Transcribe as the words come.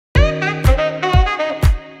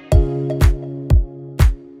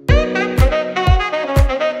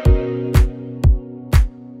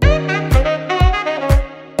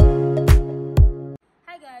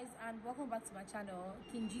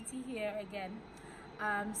here again.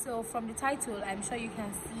 So from the title, I'm sure you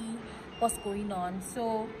can see what's going on.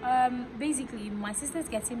 So basically my sister's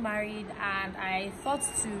getting married and I thought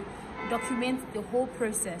to document the whole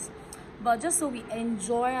process, but just so we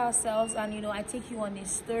enjoy ourselves and, you know, I take you on a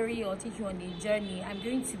story or take you on a journey, I'm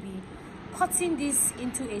going to be cutting this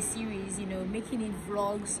into a series, you know, making it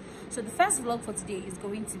vlogs. So the first vlog for today is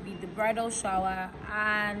going to be the bridal shower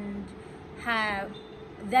and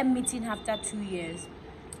them meeting after 2 years.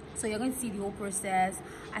 So you're going to see the whole process.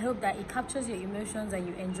 I hope that it captures your emotions and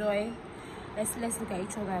you enjoy. Let's look at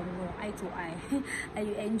each other eye to eye and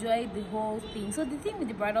you enjoy the whole thing. So the thing with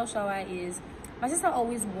the bridal shower is my sister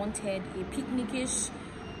always wanted a picnic-ish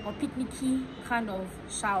or picnicky kind of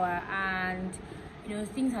shower, and you know,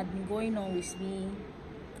 things had been going on with me,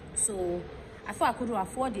 so I thought I couldn't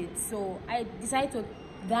afford it. So I decided to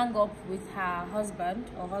gang up with her husband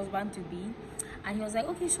or husband to be, and he was like,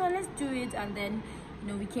 okay, sure, let's do it. And then, you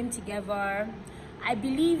know, we came together. I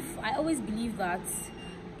always believe that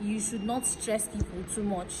you should not stress people too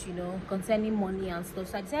much, you know, concerning money and stuff.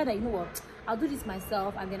 So I decided that, you know what, I'll do this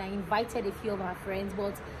myself. And then I invited a few of her friends,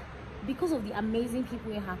 but because of the amazing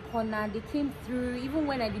people in her corner, they came through. Even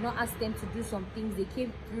when I did not ask them to do some things, they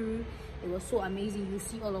came through. It was so amazing. You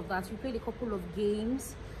see all of that. We played a couple of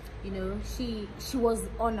games. You know, she was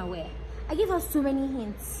unaware. I gave her so many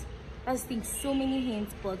hints. That's the thing, so many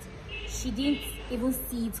hints, but she didn't even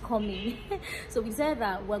see it coming. So we said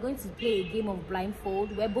that we're going to play a game of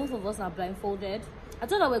blindfold where both of us are blindfolded. I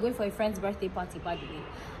told her we're going for a friend's birthday party, by the way,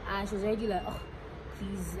 and she was already like, oh,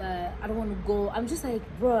 please, I don't want to go. I'm just like,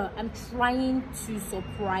 bruh, I'm trying to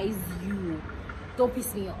surprise you, don't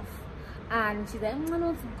piss me off. And she's like, I don't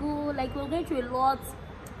want to go, like, we're going through a lot.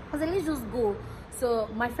 I was like, let's just go. So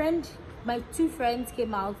my two friends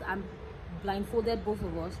came out and blindfolded both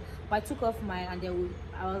of us, but I took off mine, and then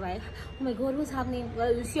I was like, oh my god, what's happening?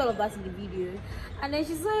 Well, you see all of that in the video. And then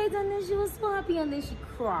she saw it, and then she was so happy, and then she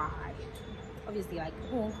cried. Obviously, like,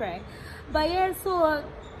 who won't cry? But yeah, so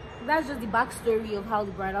that's just the backstory of how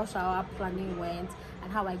the bridal shower planning went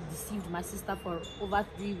and how I deceived my sister for over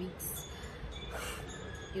 3 weeks.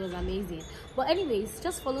 It was amazing. But anyways,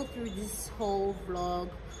 just follow through this whole vlog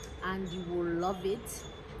and you will love it.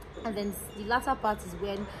 And then the latter part is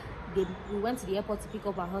when we went to the airport to pick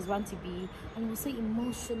up our husband to be, and it was so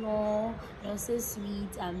emotional, it was so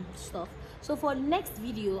sweet and stuff. So for the next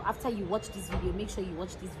video, after you watch this video, make sure you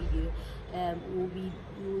watch this video. We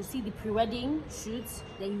will see the pre-wedding shoots,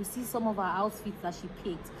 then you see some of our outfits that she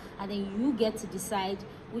picked, and then you get to decide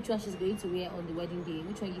which one she's going to wear on the wedding day,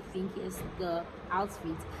 which one you think is the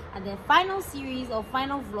outfit. And then final series or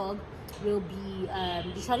final vlog will be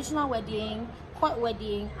the traditional wedding, court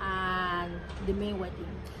wedding, and the main wedding.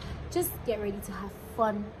 Just get ready to have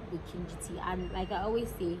fun with King GT. And like I always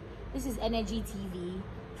say, this is Energy TV.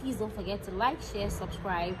 Please don't forget to like, share,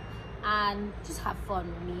 subscribe, and just have fun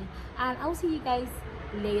with me. And I'll see you guys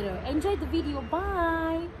later. Enjoy the video.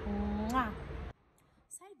 Bye. Mwah.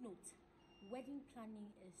 Side note, wedding planning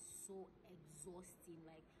is so exhausting.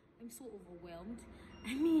 Like, I'm so overwhelmed.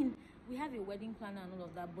 I mean, we have a wedding planner and all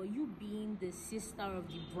of that, but you being the sister of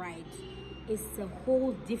the bride, it's a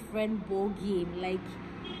whole different ball game. Like,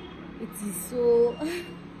 it is so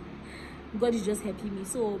God is just helping me.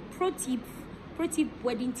 So pro tip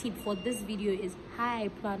wedding tip for this video is hire a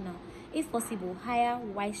planner. If possible, hire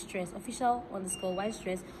White Stress official _ White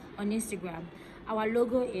Stress on Instagram. Our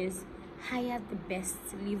logo is hire the best,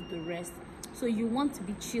 leave the rest. So you want to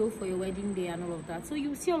be chill for your wedding day and all of that. So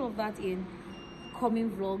you see all of that in coming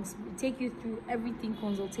vlogs. We'll take you through everything,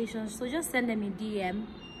 consultations. So just send them a DM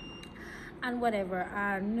and whatever.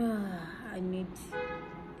 And I need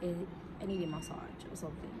a massage or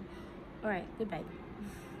something. All right, goodbye.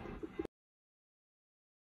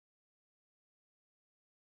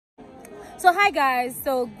 So hi guys,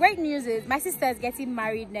 so great news is my sister is getting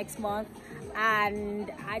married next month,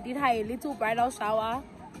 and I did her a little bridal shower.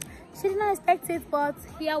 She did not expect it, but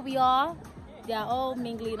here we are. They are all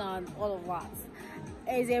mingling on all of that.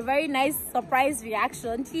 It's a very nice surprise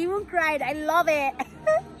reaction. She even cried. I love it.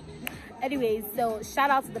 Anyways, so shout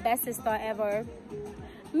out to the best sister ever,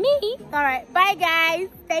 me. All right, bye guys.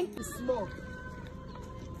 Thank you. Small.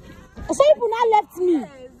 Some people now left me.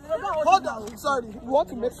 Hold on, sorry. We want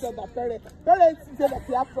to make sure that parents say that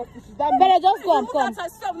they have property. Parents, just come.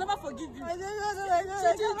 I'll never forgive you.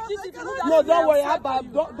 No, don't worry.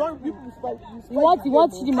 Don't people spoil. You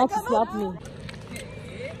want Chidima to slap me?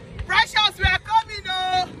 Precious, we are coming,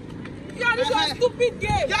 oh. Yeah, this is a stupid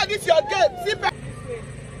game. Yeah, this is your game. Sit back.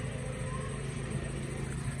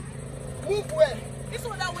 Move where? This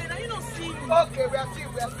one that way. Now you don't see me. Okay, we are seeing.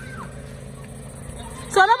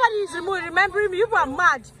 So nobody is remembering me. You are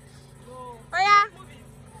mad. Oh yeah.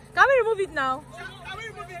 Can we remove it now? Can we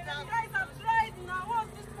remove it now? Guys, I've tried now.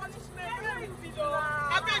 What's this punishment? Can we remove it now?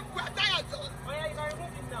 I beg, we are tired. Oh yeah, you can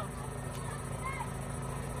remove it now.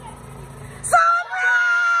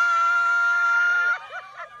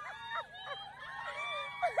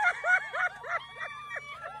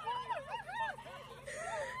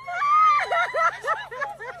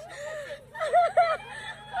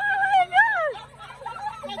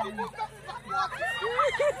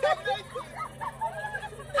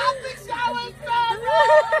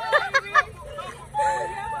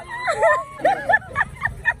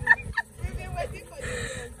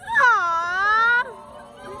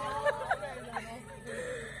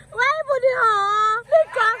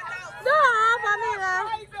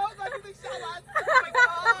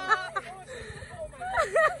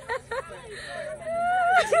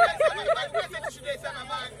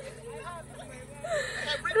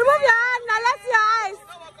 Remove your hand now, let's see your eyes.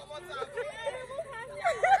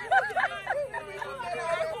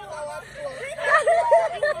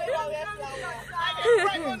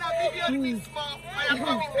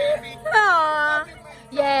 Aww.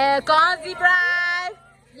 Yeah, cozy bride.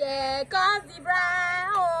 Yeah, cozy bride.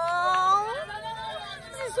 Oh.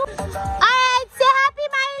 Alright, say happy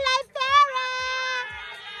married life, Sarah.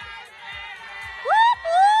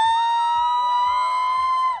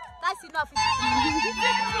 That's enough.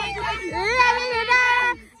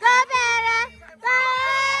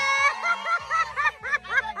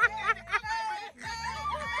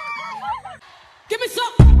 Give me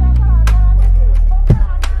some.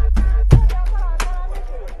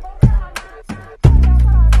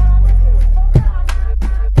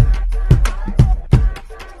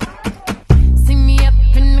 Sing me up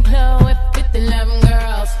in the club with 11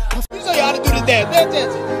 girls. You show you how to do the dance.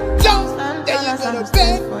 Dance. Jump. Then you gonna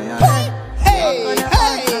bend. Hey,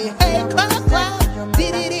 hey, hey, clap, clap.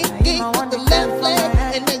 Did with the left leg,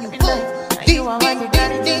 and then you boom. Ding, ding,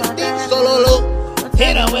 ding, ding, ding. Solo low.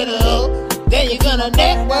 Hit her with a low. Then you gonna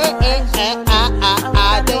network. Then you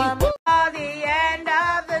boom. At the end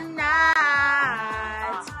of the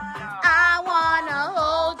night, I wanna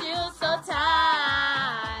hold you so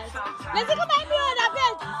tight. Let's go back here on that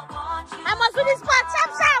bed. I must do this part, chop,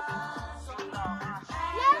 chop.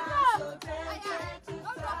 Let's go.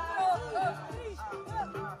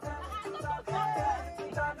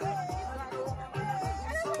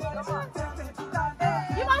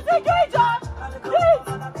 You must be doing job. Please.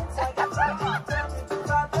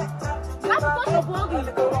 That's what you're vlogging.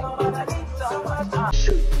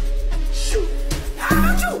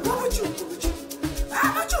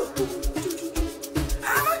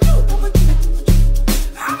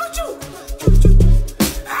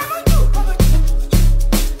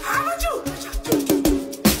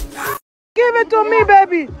 Give it to me,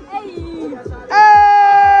 baby.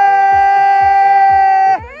 Hey.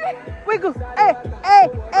 Wiggle. Hey, hey,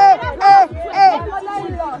 hey, hey, hey.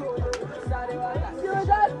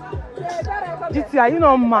 GT, are you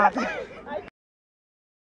not mad?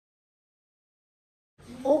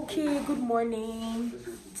 Okay, good morning.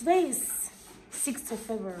 Today is 6th of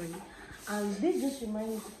February, and this just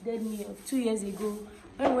reminded me of 2 years ago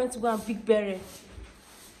when we went to go and pick Bere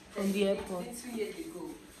from the airport. 2 years ago.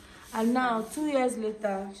 And now, 2 years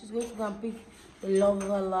later, she's going to go and pick the love of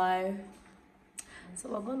her life. So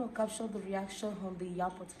we're going to capture the reaction on the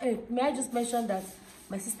airport. Hey, may I just mention that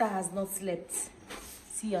my sister has not slept.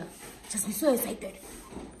 See her, just be so excited.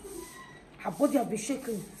 Her body has been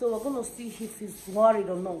shaking. So we're going to see if he's worried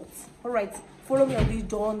or not. All right, follow me on this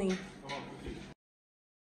journey.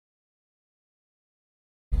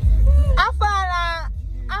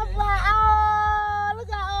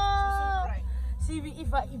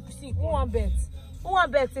 See, who want bet? Who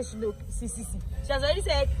want bet? Say she look. See. She has already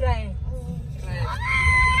said crying.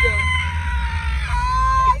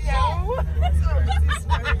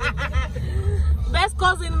 Best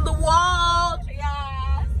cousin in the world.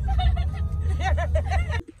 Yeah.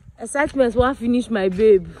 Excitement won't finish my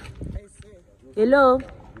babe. Hello.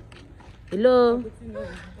 Hello.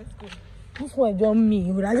 This one don't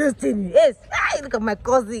me. Would I just tell me? Yes. Look at my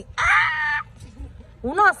cousin.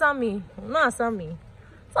 Who not answer me? Who not answer me?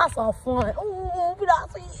 That's all fun. Oh,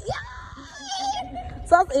 that's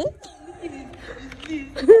it.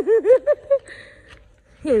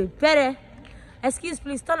 Hey, Pere. Excuse,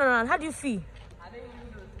 please turn around. How do you feel?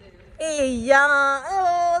 Hey, yeah.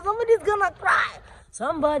 Oh, somebody's gonna cry.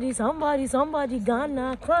 Somebody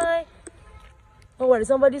gonna cry. Don't worry,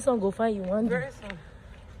 somebody's song go find you one day. Very soon.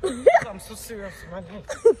 I'm so serious, man.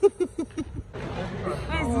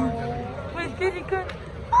 Wait, did you go?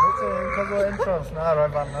 Entrance now,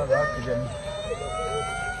 right?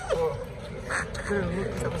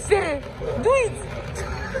 Say, do it.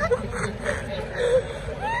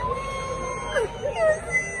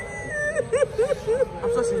 I'm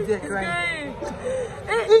sure she's there crying.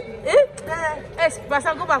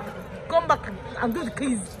 Pastor, go back. Come back and do the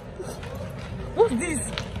quiz. What's this?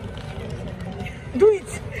 Do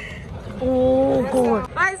it. Oh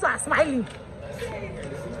God. Why is you smiling?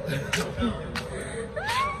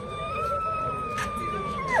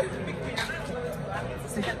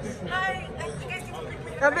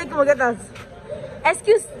 I beg you, get us.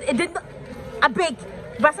 Excuse, I beg.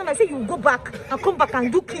 But I say you go back and come back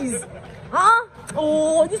and do quiz. Huh?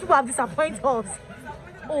 Oh, these people have disappointed us.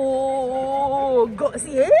 Oh God,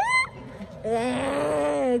 see,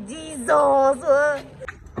 Jesus.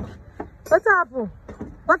 What's happened?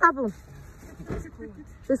 What happened?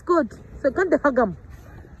 It's good. So can't they hug him?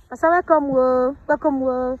 I said welcome, welcome,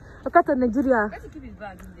 welcome to Nigeria. Let's keep his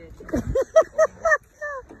bag in there.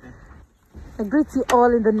 I greet you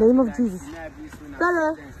all in the name of Jesus.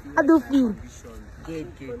 Hello, how do you feel? Good.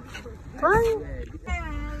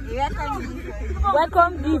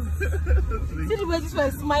 Welcome gift. See the way this one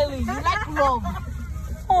is smiling. You like love.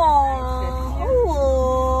 Oh.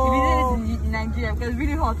 If you did this in Nigeria, because it's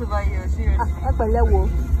really hot over here, seriously.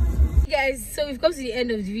 Guys, so we've come to the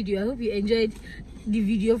end of the video. I hope you enjoyed the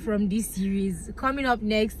video from this series. Coming up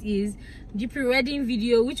next is the pre-wedding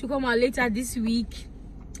video, which will come out later this week.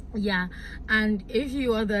 Yeah, and a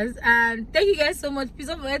few others. And thank you guys so much. Please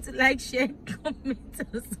don't forget to like, share, comment,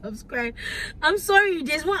 and subscribe. I'm sorry,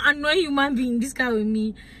 there's one annoying human being in this car with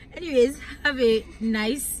me. Anyways, have a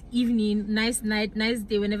nice evening, nice night, nice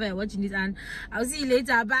day whenever you're watching this, and I'll see you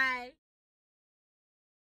later. Bye.